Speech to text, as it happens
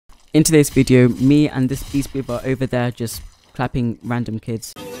In today's video, me and this beast are over there just clapping random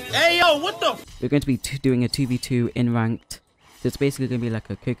kids. Hey yo, what the? We're going to be doing a 2v2 in ranked. So it's basically going to be like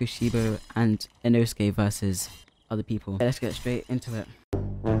a Kokoshibo and Inosuke versus other people. Let's get straight into it.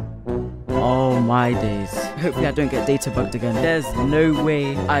 Oh my days. Hopefully I don't get data bugged again. There's no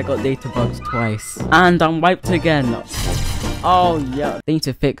way I got data bugged twice. And I'm wiped again. Oh yeah. They need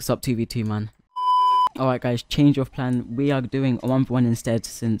to fix up 2v2, man. Alright guys, change of plan. We are doing a 1v1 instead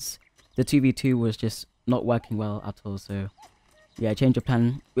since the 2v2 was just not working well at all. So yeah, change of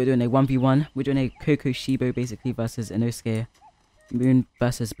plan. We're doing a 1v1. We're doing a Kokoshibo basically versus Inosuke. Moon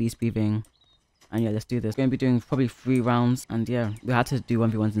versus Beast Breathing. And yeah, let's do this. We're going to be doing probably 3 rounds. And yeah, we had to do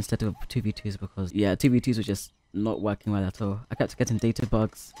 1v1s instead of 2v2s because yeah, 2v2s were just not working well at all. I kept getting data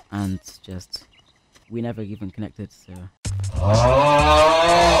bugs and just we never even connected. So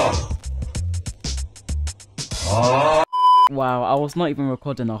wow, I was not even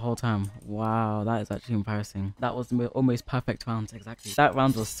recording the whole time. Wow, that is actually embarrassing. That was the almost perfect round, exactly. That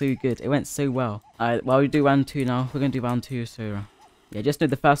round was so good. It went so well. Alright, well, we do round 2 now. We're going to do round 2, so yeah, just know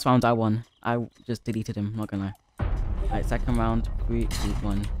the first round I won. I just deleted him, not gonna lie. Alright, second round, 3, 2,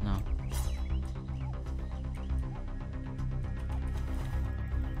 1, now.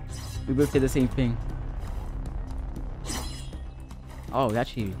 We both did the same thing. Oh,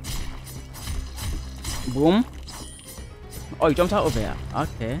 actually. Boom. Oh, you jumped out of it.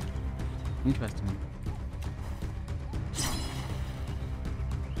 Okay. Interesting.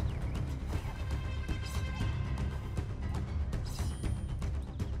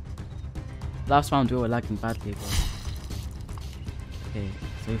 Last round we were lagging badly, but okay,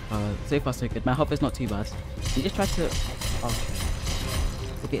 so far so good. My health is not too bad. You just tried to it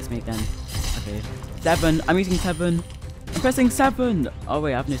gets me again. Okay. 7. I'm using 7. I'm pressing 7. Oh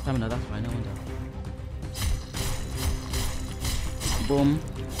wait, I have no stamina, that's why, no wonder. Boom.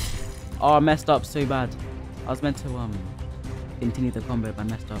 Oh, I messed up so bad. I was meant to continue the combo, but I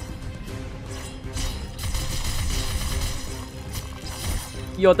messed up.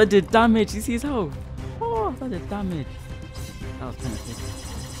 Yo, that did damage. You see his health? Oh, that did damage. That was kind of good.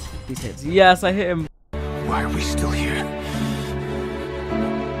 These hits. Yes, I hit him. Why are we still here?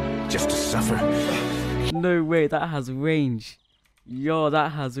 Just to suffer? No way, that has range. Yo,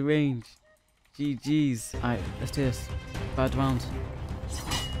 that has range. GG's. Alright, let's do this. 3rd round.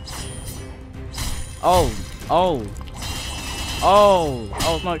 Oh,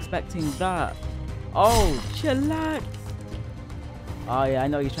 I was not expecting that. Oh, chillax. Oh yeah, I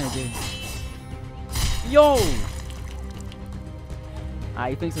know what he's trying to do. Yo!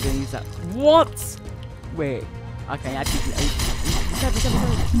 He thinks we're gonna use that. What? Wait. Okay, actually, 7.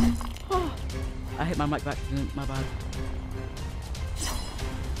 Oh, I hit my mic back. My bad.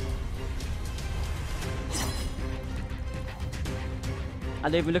 I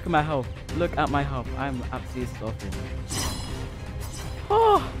didn't even look at my health. Look at my health. I'm absolutely awful.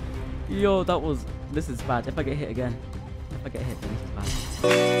 Oh, yo, this is bad. If I get hit again, then this is bad.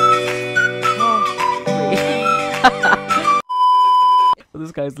 Oh,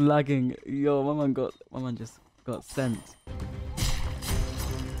 this guy's lagging. Yo, my man just got sent.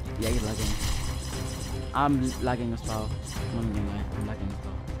 Yeah, he's lagging. I'm lagging as well. I'm not gonna lie, I'm lagging as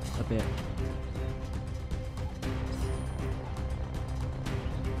well. A bit.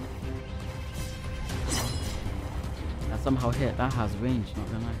 I somehow hit. That has range,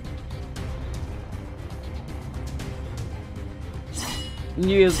 not gonna lie.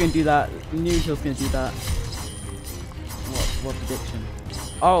 Knew he was gonna do that. Knew he was gonna do that. What prediction?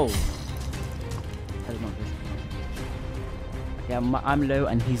 Oh! That is not good. Okay, I'm low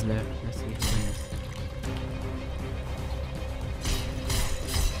and he's low. Let's see if he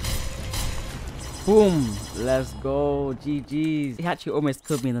wins. Boom! Let's go. GG's. He actually almost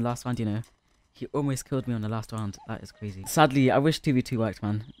killed me in the last round, you know. He almost killed me on the last round. That is crazy. Sadly, I wish 2v2 worked,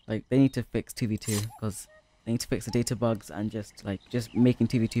 man. Like, they need to fix 2v2 because they need to fix the data bugs and just making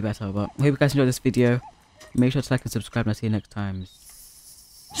 2v2 better. But I hope you guys enjoyed this video. Make sure to like and subscribe and I'll see you next time.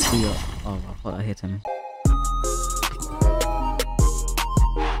 See ya. Oh, I thought I hit him.